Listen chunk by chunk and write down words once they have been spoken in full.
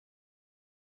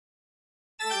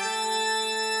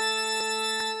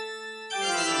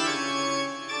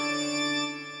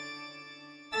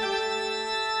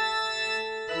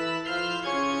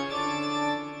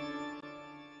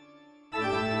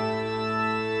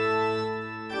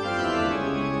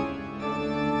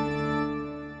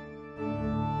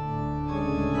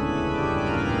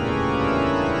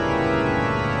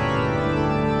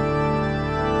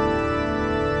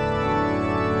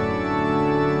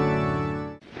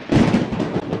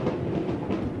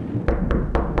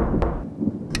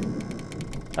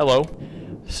Hello.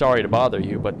 Sorry to bother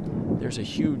you, but there's a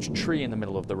huge tree in the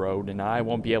middle of the road, and I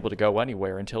won't be able to go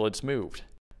anywhere until it's moved.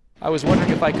 I was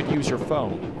wondering if I could use your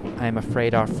phone. I am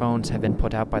afraid our phones have been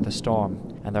put out by the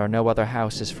storm, and there are no other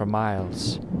houses for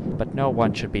miles. But no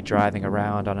one should be driving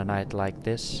around on a night like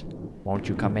this. Won't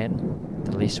you come in?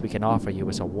 The least we can offer you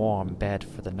is a warm bed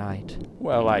for the night.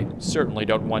 Well, I certainly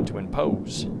don't want to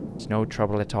impose. It's no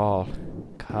trouble at all.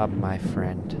 Come, my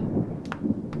friend.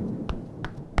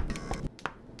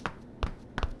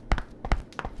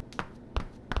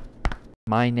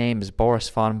 My name is Boris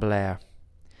Von Blair,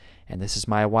 and this is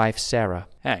my wife, Sarah.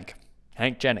 Hank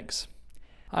Jennings.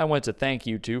 I want to thank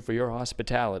you two for your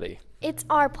hospitality. It's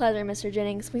our pleasure, Mr.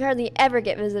 Jennings. We hardly ever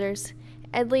get visitors.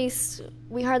 At least,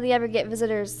 we hardly ever get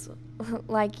visitors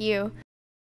like you.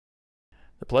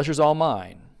 The pleasure's all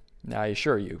mine, I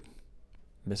assure you,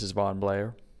 Mrs. Von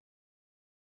Blair.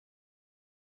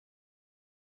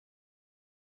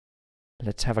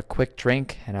 Let's have a quick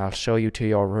drink, and I'll show you to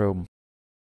your room.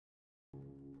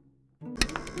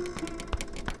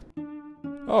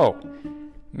 Oh,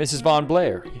 Mrs. Von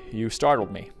Blair, you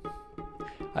startled me.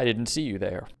 I didn't see you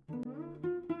there.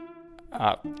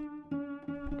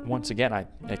 Once again, I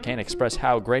can't express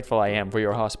how grateful I am for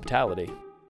your hospitality.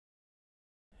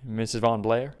 Mrs. Von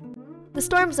Blair? The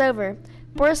storm's over.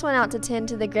 Boris went out to tend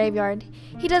to the graveyard.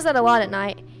 He does that a lot at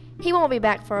night. He won't be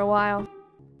back for a while.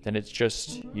 Then it's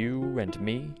just you and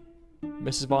me,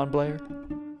 Mrs. Von Blair?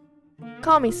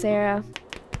 Call me Sarah.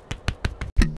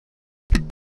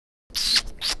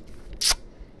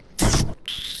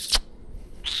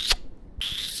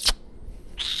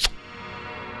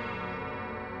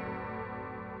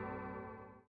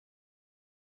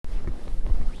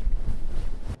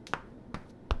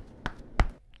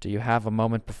 Do you have a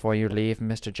moment before you leave,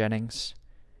 Mr. Jennings?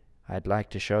 I'd like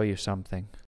to show you something.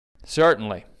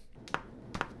 Certainly.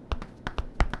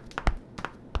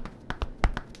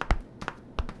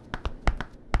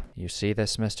 You see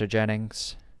this, Mr.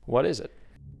 Jennings? What is it?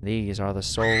 These are the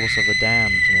souls of the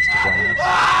damned, Mr. Jennings.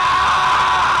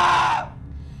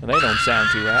 They don't sound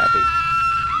too happy.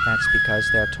 That's because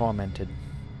they're tormented.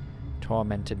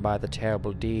 Tormented by the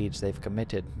terrible deeds they've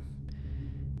committed.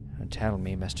 And tell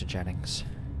me, Mr. Jennings,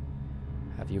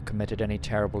 have you committed any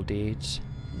terrible deeds?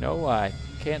 No, I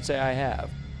can't say I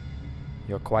have.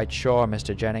 You're quite sure,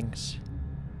 Mr. Jennings?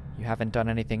 You haven't done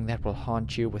anything that will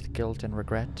haunt you with guilt and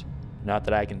regret? Not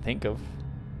that I can think of.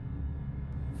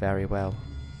 Very well.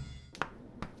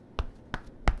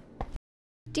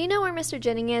 Do you know where Mr.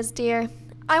 Jennings is, dear?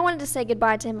 I wanted to say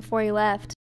goodbye to him before he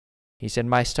left. He's in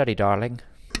my study, darling.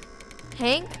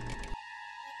 Hank?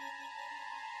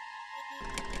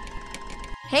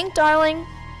 Hank, darling?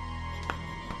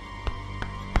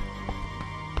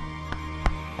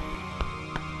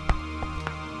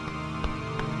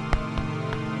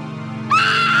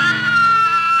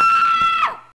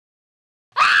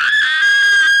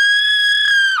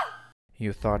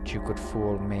 You thought you could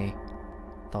fool me.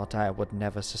 Thought I would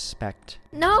never suspect.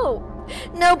 No!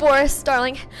 No, Boris,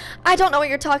 darling. I don't know what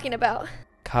you're talking about.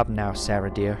 Come now,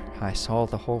 Sarah dear. I saw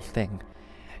the whole thing.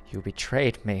 You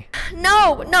betrayed me.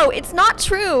 No, it's not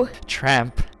true.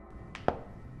 Tramp.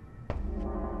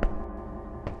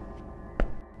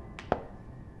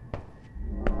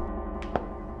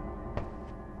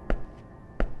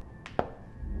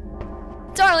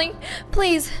 Darling,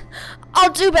 please.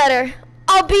 I'll do better.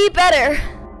 I'll be better.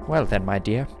 Well then, my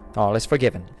dear, all is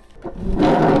forgiven.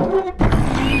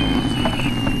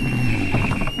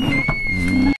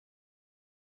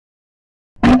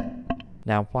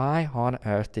 Now, why on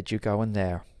earth did you go in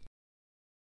there?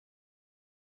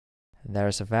 There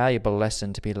is a valuable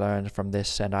lesson to be learned from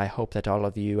this, and I hope that all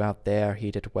of you out there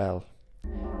heed it well.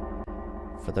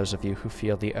 For those of you who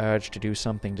feel the urge to do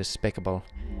something despicable,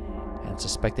 and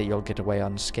suspect that you'll get away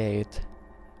unscathed,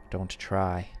 don't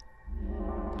try,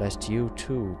 lest you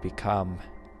too become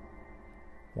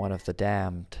one of the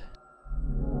damned.